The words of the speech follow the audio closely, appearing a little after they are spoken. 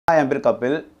என் பேர்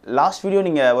Kapil. Last video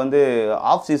நீங்கள் வந்து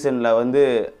ஆஃப் சீசனில் வந்து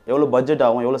எவ்வளோ பட்ஜெட்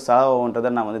ஆகும், எவ்வளோ செலவாகுன்றதை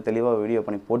நான் வந்து தெளிவாக வீடியோ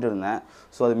பண்ணி போட்டிருந்தேன்.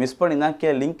 ஸோ அது மிஸ் பண்ணியிருந்தா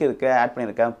லிங்க் இருக்குது, ஆட்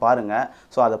பண்ணியிருக்கேன், பாருங்கள்.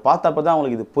 ஸோ அதை பார்த்தப்போ தான்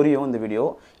உங்களுக்கு இது புரியும் இந்த வீடியோ.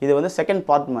 இது வந்து செகண்ட்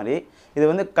பார்ட் மாதிரி. இது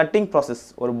வந்து கட்டிங் ப்ராசஸ்.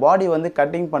 ஒரு பாடி வந்து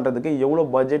கட்டிங் பண்ணுறதுக்கு எவ்வளோ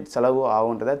பட்ஜெட் செலவு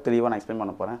ஆகுன்றதை தெளிவாக நான் எக்ஸ்பிளைன்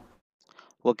பண்ண போகிறேன்.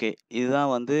 ஓகே.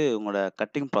 இதுதான் வந்து உங்களோட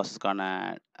கட்டிங் ப்ராசஸ்க்கான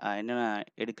என்னென்ன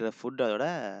எடுக்கிற ஃபுட் அதோட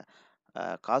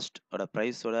காஸ்ட்டோட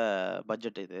ப்ரைஸோட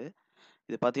பட்ஜெட் இது.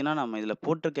 இது பார்த்தீங்கன்னா, நம்ம இதில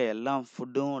போட்டிருக்க எல்லா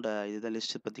ஃபுட்டோட இதுதான்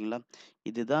லிஸ்ட் பார்த்தீங்களா?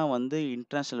 இதுதான் வந்து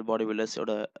இன்டர்நேஷனல் பாடி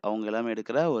பில்டர்ஸோட அவங்க எல்லாமே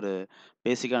எடுக்கிற ஒரு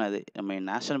பேசிக்கான இது. நம்ம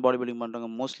நேஷனல் பாடி பில்டிங் பண்றவங்க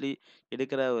மோஸ்ட்லி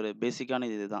எடுக்கிற ஒரு பேசிக்கான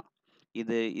இதுதான்.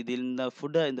 இது இது இந்த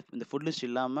ஃபுட்ட இந்த இந்த ஃபுட் லிஸ்ட்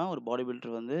இல்லாம ஒரு பாடி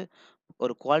பில்டர் வந்து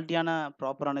ஒரு குவாலிட்டியான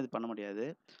ப்ராப்பரான இது பண்ண முடியாது.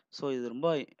 ஸோ இது ரொம்ப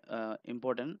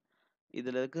இம்பார்ட்டன்ட்.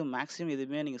 இதில இருக்க மேக்ஸிமம்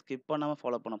எதுவுமே நீங்க ஸ்கிப் பண்ணாம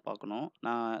ஃபாலோ பண்ண பார்க்கணும்.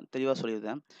 நான் தெளிவா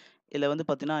சொல்லியிருந்தேன். இதில வந்து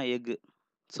பார்த்தீங்கன்னா, எக்.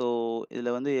 ஸோ இதில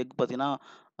வந்து எக் பார்த்தீங்கன்னா,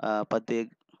 10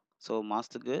 எக். ஸோ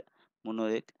மாசத்துக்கு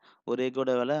 300 எக். ஒரு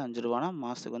எக்கோட விலை ரூ. 5னா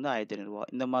மாசத்துக்கு வந்து ரூ. 1500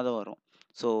 இந்த மாரி தான் வரும்.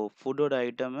 ஸோ ஃபுட்டோட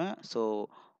ஐட்டமு ஸோ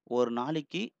ஒரு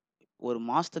நாளைக்கு, ஒரு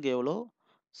மாசத்துக்கு எவ்வளோ?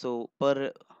 ஸோ பெர்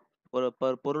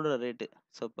பெர் பொருளோட ரேட்டு.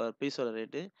 ஸோ பெர் பீஸோட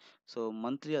ரேட்டு. ஸோ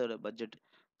மந்த்லி அதோட பட்ஜெட்.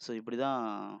 ஸோ இப்படி தான்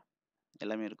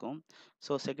எல்லாமே இருக்கும்.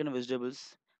 So second vegetables,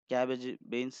 cabbage,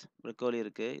 beans, broccoli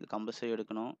இருக்கு. இது கம்பல்சரி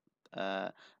எடுக்கணும். அ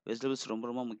வெஜிடபிள்ஸ் ரொம்ப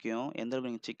ரொம்ப முக்கியம். எந்த அளவுக்கு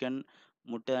நீங்க சிக்கன்,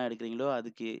 முட்டைலாம் எடுக்கிறீங்களோ,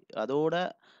 அதுக்கு அதோட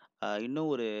இன்னும்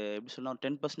ஒரு எப்படி சொன்னா, ஒரு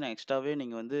 10% எக்ஸ்ட்ராவே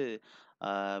நீங்க வந்து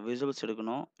வெஜிடபிள்ஸ்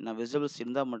எடுக்கணும். ஏன்னா வெஜிடபிள்ஸ்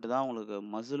இருந்தா மட்டும் தான் உங்களுக்கு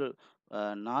மசில்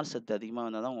நார் சத்து அதிகமா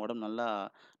வந்தா தான் உங்க உடம்பு நல்லா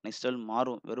நெக்ஸ்ட் லெவல்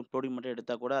மாறும். வெறும் புரோட்டீன் மட்டும்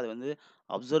எடுத்தா கூட அது வந்து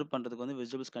அப்சர்வ் பண்றதுக்கு வந்து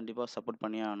வெஜிடபிள்ஸ் கண்டிப்பா சப்போர்ட்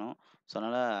பண்ணியே ஆகணும். ஸோ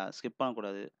அதனால ஸ்கிப்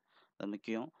பண்ணக்கூடாது. அது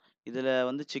முக்கியம். இதில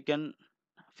வந்து சிக்கன்,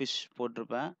 ஃபிஷ்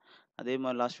போட்டிருப்பேன். அதே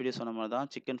மாரி லாஸ்ட் வீடியோ சொன்ன மாரி தான்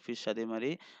சிக்கன், ஃபிஷ் அதே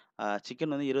மாரி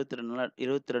சிக்கன் வந்து 22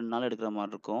 நாள் எடுக்கிற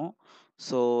மாரி இருக்கும்.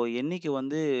 ஸோ என்னைக்கு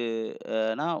வந்து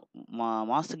னா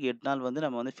மாசத்துக்கு 8 நாள் வந்து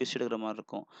நம்ம வந்து ஃபிஷ் எடுக்கிற மாரி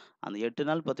இருக்கும். அந்த 8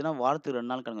 நாள் பார்த்தீங்கன்னா, வாரத்துக்கு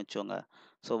 2 நாள் கணக்கு வச்சுக்கோங்க.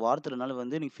 ஸோ வாரத்துக்கு 2 நாள்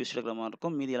வந்து நீங்க ஃபிஷ் எடுக்கிற மாரி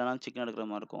இருக்கும். மீதி எல்லா நாளும் சிக்கன் எடுக்கிற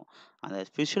மாரி இருக்கும். அந்த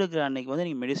ஃபிஷ் எடுக்கிற அன்னைக்கு வந்து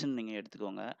நீங்க மெடிசின் நீங்க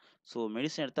எடுத்துக்கோங்க. ஸோ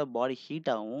மெடிசின் எடுத்தா பாடி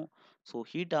ஹீட் ஆகும். ஸோ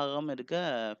ஹீட் ஆகாம இருக்க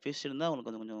ஃபிஷ் இருந்தா உங்களுக்கு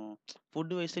கொஞ்சம் கொஞ்சம்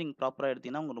ஃபுட் வைஸ் நீங்க ப்ராப்பரா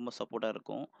எடுத்தீங்கன்னா, உங்களுக்கு ரொம்ப சப்போர்ட்டா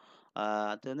இருக்கும். ஆ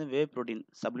அது வந்து வே புரோட்டீன்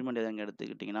சப்ளிமெண்ட் எதுவும்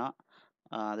எடுத்துக்கிட்டீங்கன்னா,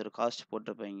 அதோட காஸ்ட்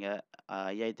போட்டிருப்பேன் இங்க. ரூ.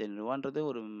 5500ன்றது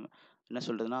ஒரு என்ன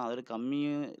சொல்றதுன்னா, அதில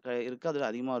கம்மியும் இருக்கு, அதில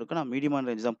அதிகமாவும் இருக்கு. நான் மீடியமான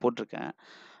ரேஞ்ச் தான் போட்டிருக்கேன்.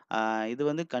 ஆ இது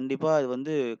வந்து கண்டிப்பா இது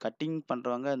வந்து கட்டிங்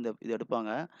பண்றவங்க இது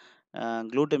எடுப்பாங்க. அ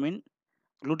குளூட்டமின்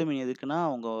குளூட்டமின் எதுக்குன்னா,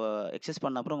 அவங்க எக்சர்சைஸ்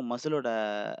பண்ண அப்புறம் உங்க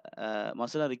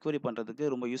மசில ரிகவரி பண்றதுக்கு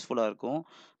ரொம்ப யூஸ்ஃபுல்லா இருக்கும்.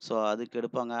 ஸோ அதுக்கு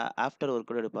எடுப்பாங்க. ஆஃப்டர்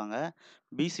ஒர்க் அவுட் எடுப்பாங்க.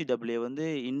 பிசிடபிள்யூ வந்து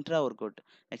இன்ட்ரா ஒர்க் அவுட்.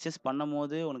 எக்சர்சைஸ்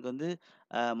பண்ணும்போது உனக்கு வந்து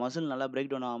மசில் நல்லா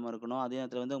பிரேக் டவுன் ஆகாம இருக்கணும். அதே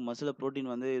நேரத்தில வந்து மசில்ல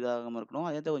புரோட்டீன் வந்து இதாகாம இருக்கணும்.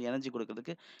 அதே நேரத்தில கொஞ்சம் எனர்ஜி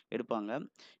குடுக்கறதுக்கு எடுப்பாங்க.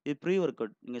 இது ப்ரீ ஒர்க்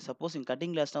அவுட். நீங்க சப்போஸ் நீங்க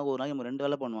கட்டிங் கிளாஸ்னா ஒரு நாளைக்கு நம்ம 2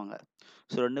 வேள பண்ணுவாங்க.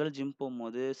 ஸோ 2 வேள ஜிம்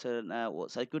போம்போது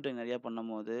சர்க்யூட் ட்ரெயின் நெறையா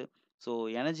பண்ணும்போது ஸோ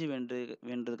எனர்ஜி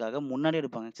வேணுன்றதுக்காக முன்னாடியே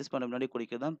எடுப்பாங்க. எக்சர்சைஸ் பண்ண முன்னாடி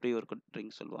குடிக்கிறது தான் ப்ரீ ஒர்க் அவுட்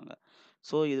ட்ரிங்க்ஸ் சொல்லுவாங்க.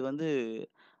 ஸோ இது வந்து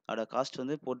அதோட காஸ்ட்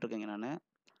வந்து போட்டிருக்கேங்க நானு.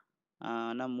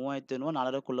 நான் ரூ. 3500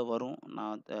 4000க்குள்ள வரும்.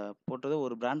 நான் போட்டது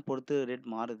ஒரு பிராண்ட் பொறுத்து ரேட்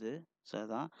மாறுது. ஸோ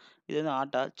அதான். இது வந்து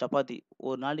ஆட்டா, சப்பாத்தி.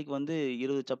 ஒரு நாளைக்கு வந்து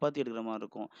 20 சப்பாத்தி எடுக்கிற மாரி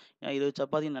இருக்கும். ஏன்னா 20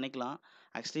 சப்பாத்தின்னு நெனைக்கலாம்.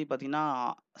 ஆக்சுவலி பார்த்தீங்கன்னா,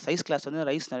 சைஸ் கிளாஸ் வந்து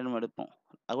ரைஸ் நெறைய நம்ம எடுப்போம்.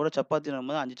 அதோட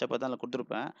சப்பாத்தின்னும்போது 5 சப்பாத்தி தான் அதில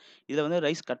குடுத்துருப்பேன். இதில வந்து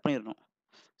ரைஸ் கட் பண்ணிறணும்.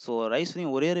 ஸோ ரைஸ்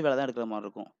நீங்க ஒரே ஒரு வேள தான் எடுக்கிற மாரி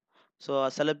இருக்கும். ஸோ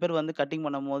சில பேர் வந்து கட்டிங்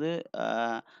பண்ணும்போது அ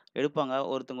எடுப்பாங்க.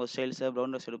 ஒருத்தவங்க ஒரு ஸ்டைல்ஸா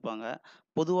ப்ரவுன் ரைஸ் எடுப்பாங்க.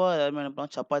 பொதுவா எல்லாருமே என்ன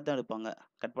பண்ணுவாங்க, சப்பாத்தி தான் எடுப்பாங்க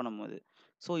கட் பண்ணும்போது.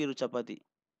 ஸோ 20 சப்பாத்தி.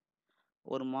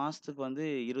 ஒரு மாசத்துக்கு வந்து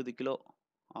 20 கிலோ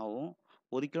ஆகும்.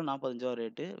 1 கிலோ ரூ. 45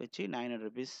 ரேட்டு வச்சு ரூ.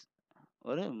 900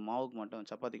 ஒரு மாவுக்கு மட்டும்,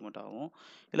 சப்பாத்திக்கு மட்டும் ஆகும்.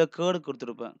 இதில கேர்டு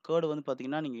குடுத்துருப்பேன். கேர்டு வந்து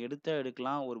பார்த்தீங்கன்னா, நீங்க எடுத்தா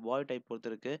எடுக்கலாம். ஒரு பாடி டைப் பொறுத்து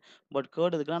இருக்கு. பட்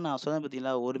கேர்டு எதுக்குன்னா, நான் சொன்னேன்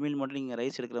பார்த்தீங்களா, ஒரு மீல் மட்டும் நீங்க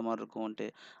ரைஸ் எடுக்கிற மாரி இருக்குன்ட்டு.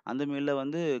 அந்த மீல்ல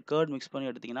வந்து கேர்ட் மிக்ஸ் பண்ணி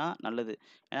எடுத்தீங்கன்னா நல்லது.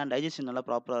 ஏன்னா டைஜெஸ்ஷன் நல்லா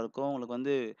ப்ராப்பரா இருக்கும். உங்களுக்கு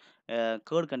வந்து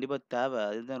கேர்ட் கண்டிப்பா தேவை.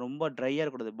 அதுதான் ரொம்ப ட்ரையா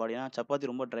இருக்கக்கூடாது பாடி. ஏன்னா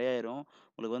சப்பாத்தி ரொம்ப ட்ரை ஆயிரும்.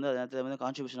 உங்களுக்கு வந்து அந்த நேரத்தில வந்து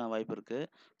கான்ஸ்டிபேஷன் ஆக வாய்ப்பு இருக்கு.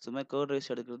 ஸோ, இது மாரி கேர்ட்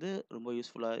ரைஸ் எடுக்கிறது ரொம்ப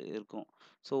யூஸ்ஃபுல்லா இருக்கும்.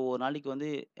 ஸோ, ஒரு நாளைக்கு வந்து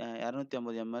 250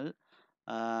 எம்எல்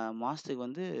மாசத்துக்கு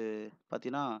வந்து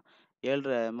பார்த்தீங்கன்னா, 7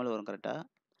 1/2 எம்எல் வரும் கரெக்ட்டா.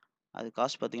 அது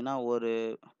காஸ்ட் பார்த்தீங்கன்னா, ஒரு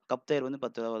கப் தயிர் வந்து ரூ.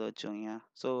 10 வச்சுக்கோங்க.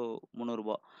 ஸோ, ரூ.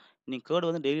 300. நீங்க கேர்ட்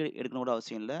வந்து டெய்லி எடுக்கணும்னு கூட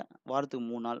அவசியம் இல்ல. வாரத்துக்கு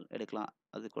 3 நாள் எடுக்கலாம்.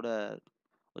 அது கூட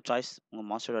ஒரு சாய்ஸ் உங்க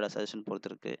மாஸ்டரோட சஜஷன் பொறுத்து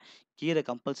இருக்கு. கீரை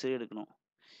கம்பல்சரி எடுக்கணும்.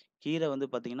 கீரை வந்து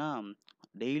பார்த்தீங்கன்னா,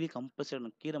 டெய்லி கம்பல்சரி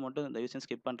எடுக்கணும். கீரை மட்டும் தயவு செஞ்சு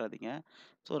ஸ்கிப் பண்றாதீங்க.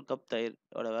 ஸோ, ஒரு கப் தயிர்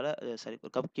ஓட விலை சாரி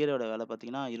ஒரு கப் கீரையோட விலை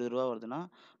பார்த்தீங்கன்னா, ரூ. 20 வருதுன்னா,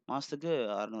 மாசத்துக்கு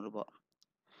ரூ. 600.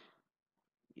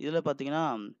 இதில பார்த்தீங்கன்னா,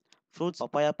 ஃப்ரூட்ஸ்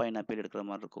பப்பாயா, பைனாப்பிள் எடுக்கிற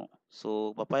மாரி இருக்கும். ஸோ,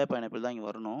 பப்பாயா, பைனாப்பிள் தான் இங்க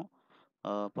வரணும்.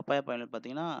 பப்பாயா பைனாப்பிள்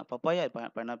பார்த்தீங்கன்னா, papaya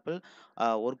pineapple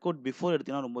work out before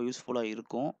எடுத்தீங்கன்னா ரொம்ப யூஸ்ஃபுல்லா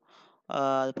இருக்கும்.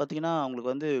 அது பார்த்தீங்கன்னா,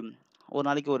 உங்களுக்கு வந்து ஒரு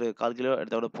நாளைக்கு ஒரு 1/4 கிலோ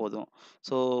எடுத்தா கூட போதும்.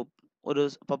 ஸோ ஒரு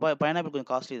பைனாப்பிள்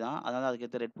கொஞ்சம் காஸ்ட்லி தான். அதனால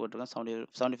அதுக்கேத்த ரேட் போட்டிருக்கேன்.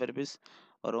 75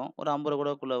 வரும். ஒரு ரூ. 50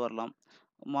 கூடக்குள்ள வரலாம்.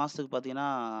 மாசத்துக்கு பார்த்தீங்கன்னா,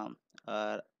 அ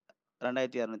ரூ.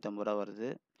 2250 வருது.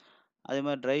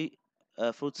 அதேமாரி ட்ரை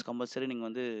ஃப்ரூட்ஸ் கம்பல்சரி நீங்க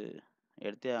வந்து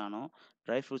எடுத்தே ஆகணும்.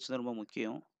 ட்ரை ஃப்ரூட்ஸ் தான் ரொம்ப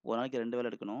முக்கியம். ஒரு நாளைக்கு 2 வேள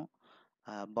எடுக்கணும்.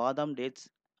 பாதாம், டேட்ஸ்,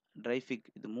 ட்ரை ஃபிக்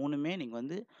இது 3மே நீங்க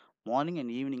வந்து மார்னிங்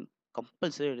அண்ட் ஈவினிங்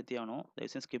கம்பல்சரி எடுத்தே ஆகணும்.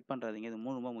 தயவு செஞ்சு ஸ்கிப் பண்றாதீங்க. இது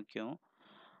 3 ரொம்ப முக்கியம்.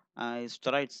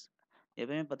 ஸ்டெராய்ட்ஸ்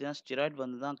எப்பயுமே பார்த்தீங்கன்னா, ஸ்டெராய்ட்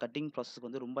வந்து தான் கட்டிங் ப்ராசஸ்க்கு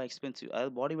வந்து ரொம்ப எக்ஸ்பென்சிவ்.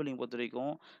 அதாவது பாடி பில்டிங்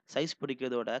பொறுத்தவரைக்கும் சைஸ்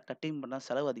பிடிக்கிறத விட கட்டிங் பண்ணா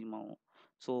செலவு அதிகமாகும்.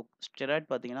 ஸோ ஸ்டெராய்ட்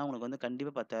பார்த்தீங்கன்னா, உங்களுக்கு வந்து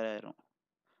கண்டிப்பா 10,000 ஆயிரும்.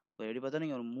 இப்போ எப்படி பார்த்தா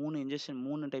நீங்க ஒரு 3 இன்ஜெக்ஷன்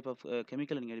 3 டைப் ஆஃப்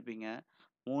கெமிக்கல் நீங்க எடுப்பீங்க.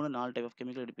 3, 4 டைப் ஆஃப்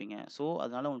கெமிக்கல் எடுப்பீங்க. ஸோ,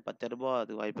 அதனால உங்களுக்கு ரூ. 10,000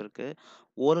 அது வாய்ப்பு இருக்கு.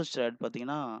 ஓரல் ஸ்டெராய்ட்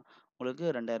பார்த்தீங்கன்னா, உங்களுக்கு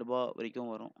ரூ. 2,000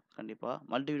 வரைக்கும் வரும் கண்டிப்பா.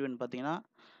 மல்டிவிட்டமின் பார்த்தீங்கன்னா,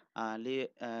 அ லீ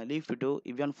லீஃப் டூ,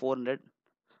 இவியான் 400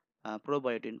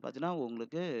 ப்ரோபயோட்டின் பார்த்தீங்கன்னா,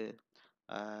 உங்களுக்கு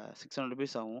ரூ.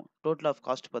 600 ஆகும். டோட்டல் ஆஃப்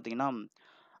காஸ்ட் பார்த்தீங்கன்னா,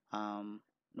 ஆம்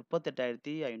ரூ.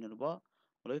 38,500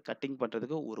 உங்களுக்கு கட்டிங்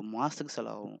பண்றதுக்கு 1 மாசத்துக்கு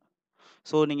செலவாகும்.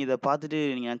 ஸோ, நீங்க இத பார்த்துட்டு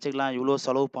நீங்க நெனச்சுக்கலாம், "இவ்ளோ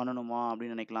செலவு பண்ணணுமா?"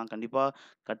 அப்படின்னு நெனைக்கலாம். கண்டிப்பா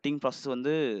கட்டிங் ப்ராசஸ்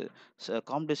வந்து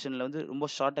காம்படிஷன்ல வந்து ரொம்ப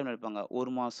ஷார்ட் டைம்ல எடுப்பாங்க.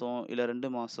 1 மாசம், இல்ல 2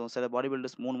 மாசம், சில பாடி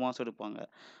பில்டர்ஸ் 3 மாசம் எடுப்பாங்க.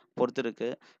 பொறுத்து இருக்கு.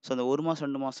 ஸோ, அந்த 1 மாசம்,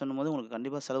 2 மாசம்ன்னும்போது உங்களுக்கு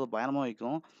கண்டிப்பா செலவு பயங்கரமா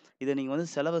வைக்கும். இத நீங்க வந்து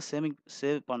செலவ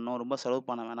சேவ் பண்ணணும், ரொம்ப செலவு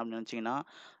பண்ண வேணாம் அப்படின்னு நெனச்சீங்கன்னா,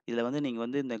 இதுல வந்து நீங்க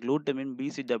வந்து இந்த குளூட்டமின்,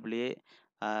 பிசிடபிள்யூஏ,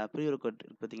 ப்ரீ ஒர்க்கவுட்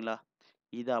பார்த்தீங்களா?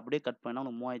 இத அப்படியே கட் பண்ணா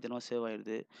உங்களுக்கு ரூ. 3,500 சேவ்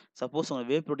ஆயிருது. சப்போஸ்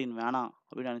உங்களுக்கு வே புரோட்டீன் வேணாம்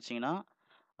அப்படின்னு நெனச்சீங்கன்னா,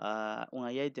 உங்க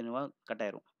ரூ. 5,500 கட்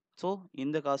ஆயிரும். ஸோ,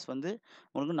 இந்த காசு வந்து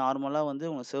உங்களுக்கு நார்மலா வந்து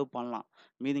உங்க சேவ் பண்ணலாம்.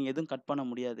 மீதி நீங்க எதுவும் கட் பண்ண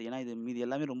முடியாது. ஏன்னா, இது மீதி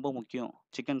எல்லாமே ரொம்ப முக்கியம்.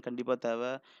 சிக்கன் கண்டிப்பா தேவ,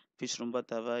 ஃபிஷ் ரொம்ப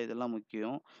தேவ, இதெல்லாம்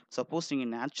முக்கியம். சப்போஸ் நீங்க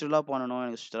நேச்சுரலா பண்ணணும்,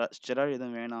 எனக்கு ஸ்டெராய்டு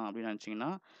எதுவும் வேணாம் அப்படின்னு நெனச்சீங்கன்னா,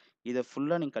 இத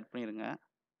ஃபுல்லா நீங்க கட் பண்ணிருங்க.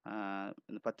 ஆ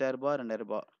இந்த ரூ. 10,000 ரூ.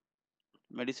 2,000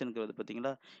 மெடிசினுக்கு வருது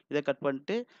பார்த்தீங்களா? இத கட்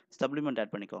பண்ணிட்டு சப்ளிமெண்ட்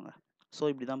ஆட் பண்ணிக்கோங்க. ஸோ,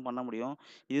 இப்படி தான் பண்ண முடியும்.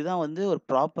 இதுதான் வந்து ஒரு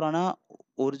ப்ராப்பரான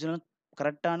ஒரிஜினல்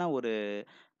கரெக்ட்டான ஒரு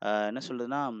என்ன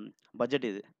சொல்றதுன்னா, பட்ஜெட்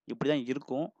இது. இப்படி தான்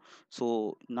இருக்கும். ஸோ,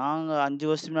 நாங்க 5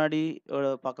 வருஷத்துக்கு முன்னாடி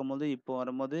பார்க்கும்போது, இப்போ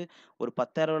வரும்போது ஒரு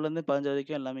 10,000லேருந்து 15,000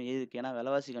 வரைக்கும் எல்லாமே ஏறிருக்கு. ஏன்னா,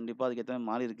 விலைவாசி கண்டிப்பா அதுக்கேத்த மாரி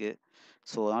மாறியிருக்கு.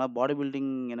 ஸோ, அதனால பாடி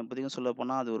பில்டிங் என்ன பத்தி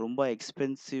சொல்லப்போனா, அது ரொம்ப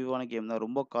எக்ஸ்பென்சிவான கேம் தான்.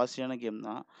 ரொம்ப காஸ்ட்லியான கேம்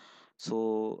தான். ஸோ,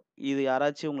 இது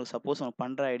யாராச்சும் உங்களுக்கு சப்போஸ் அவங்க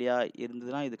பண்ற ஐடியா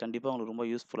இருந்ததுன்னா, இது கண்டிப்பா உங்களுக்கு ரொம்ப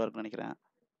யூஸ்ஃபுல்லா இருக்கும்னு நெனைக்கிறேன்.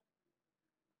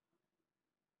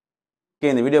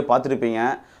 ஓகே, இந்த வீடியோ பார்த்துருப்பீங்க.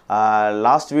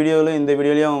 லாஸ்ட் வீடியோவிலும் இந்த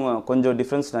வீடியோலையும் கொஞ்சம்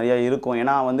டிஃப்ரென்ஸ் நிறையா இருக்கும்.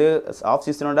 ஏன்னா வந்து ஆஃப்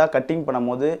சீசனோட கட்டிங்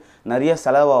பண்ணும்போது நிறைய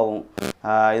செலவாகும்.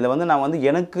 இதில் வந்து நான் வந்து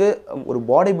எனக்கு ஒரு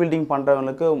பாடி பில்டிங்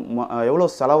பண்ணுறவங்களுக்கு எவ்வளோ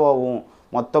செலவாகும்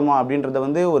மொத்தமாக அப்படின்றத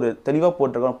வந்து ஒரு தெளிவாக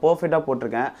போட்டிருக்கேன், பர்ஃபெக்டாக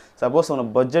போட்டிருக்கேன். சப்போஸ்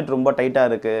உங்கள் பட்ஜெட் ரொம்ப டைட்டாக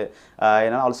இருக்குது,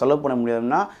 என்னால் அவ்வளோ செலவு பண்ண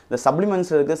முடியாதுன்னா இந்த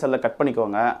சப்ளிமெண்ட்ஸ் இருக்குது, சில கட்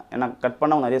பண்ணிக்கோங்க. ஏன்னா கட்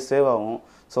பண்ணால் நிறைய சேவ் ஆகும்.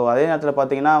 ஸோ அதே நேரத்தில்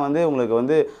பார்த்தீங்கன்னா வந்து உங்களுக்கு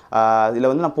வந்து இதில்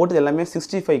வந்து நான் போட்டது எல்லாமே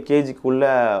 65 கேஜிக்குள்ளே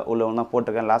உள்ள ஒன்றா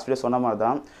போட்டிருக்கேன். லாஸ்ட் வீடியோ சொன்ன மாதிரி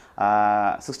தான்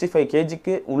 65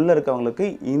 கேஜிக்கு உள்ளே இருக்கவங்களுக்கு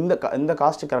இந்த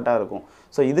காஸ்ட்டு கரெக்டாக இருக்கும்.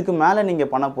 ஸோ இதுக்கு மேலே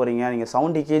நீங்கள் பண்ண போகிறீங்க, நீங்கள்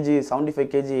 70 கேஜி 75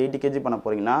 கேஜி 80 கேஜி பண்ண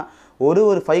போகிறீங்கன்னா ஒரு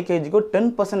 5 கேஜிக்கும்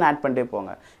 10% ஆட் பண்ணிட்டே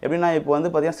போங்க. எப்படின்னா இப்போ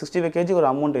வந்து பார்த்தீங்கன்னா 65 கேஜி ஒரு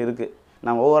அமௌண்ட் இருக்குது,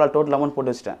 நான் ஓவரால் டோட்டல் அமௌண்ட்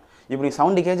போட்டு வச்சுட்டேன். இப்போ நீங்கள்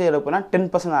 70 கேஜி எடுப்போன்னா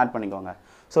 10% ஆட் பண்ணிக்கோங்க.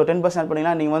 ஸோ 10% ஆட்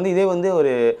பண்ணிங்கன்னா நீங்கள் வந்து இதே வந்து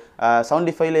ஒரு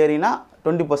 75ல் ஏறினா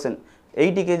 20%,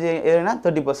 80 கேஜி ஏறினா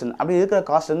 30%, அப்படி இருக்கிற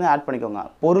காஸ்ட் வந்து ஆட் பண்ணிக்கோங்க.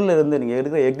 பொருள் இருந்து நீங்கள்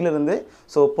எடுக்கிற எக்லேருந்து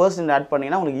ஸோ பர்சன்ட் ஆட்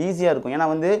பண்ணிங்கன்னா உங்களுக்கு ஈஸியாக இருக்கும். ஏன்னா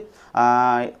வந்து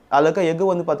அதில் இருக்க எக்கு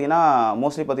வந்து பார்த்தீங்கன்னா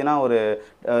மோஸ்ட்லி பார்த்தீங்கன்னா ஒரு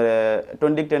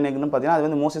 20-10 எக்குன்னு பார்த்தீங்கன்னா அது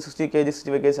வந்து மோஸ்ட்லி 60 கேஜி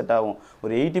 65 கேஜி செட் ஆகும்.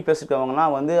 ஒரு 80+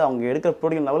 இருக்கவங்கலாம் வந்து அவங்க எடுக்கிற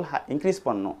ப்ரோட்டீன் லெவல் இன்க்ரீஸ்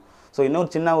பண்ணணும். ஸோ இன்னொரு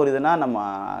சின்ன ஒரு இதுனா நம்ம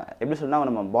எப்படி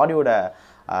சொன்னால் நம்ம பாடியோட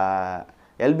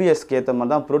எல்பிஎஸ்க்கு ஏற்ற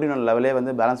மாதிரி தான் ப்ரோட்டீனோட லெவலே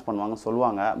வந்து பேலன்ஸ் பண்ணுவாங்கன்னு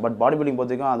சொல்லுவாங்க. பட் பாடி பில்டிங்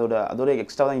பொறுத்த வரைக்கும் அதோட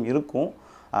எக்ஸ்ட்ரா தான் இருக்கும்.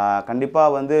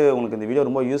 கண்டிப்பாக வந்து உங்களுக்கு இந்த வீடியோ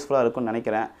ரொம்ப யூஸ்ஃபுல்லாக இருக்கும்னு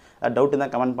நினைக்கிறேன். டவுட்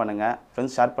இருந்தால் கமெண்ட் பண்ணுங்கள்,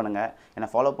 ஃப்ரெண்ட்ஸ் ஷேர் பண்ணுங்கள். என்னை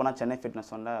ஃபாலோ பண்ணால் சென்னை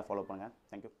ஃபிட்னஸ் ஒன்ல ஃபாலோ பண்ணுங்கள்.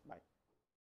 தேங்க்யூ, பாய்.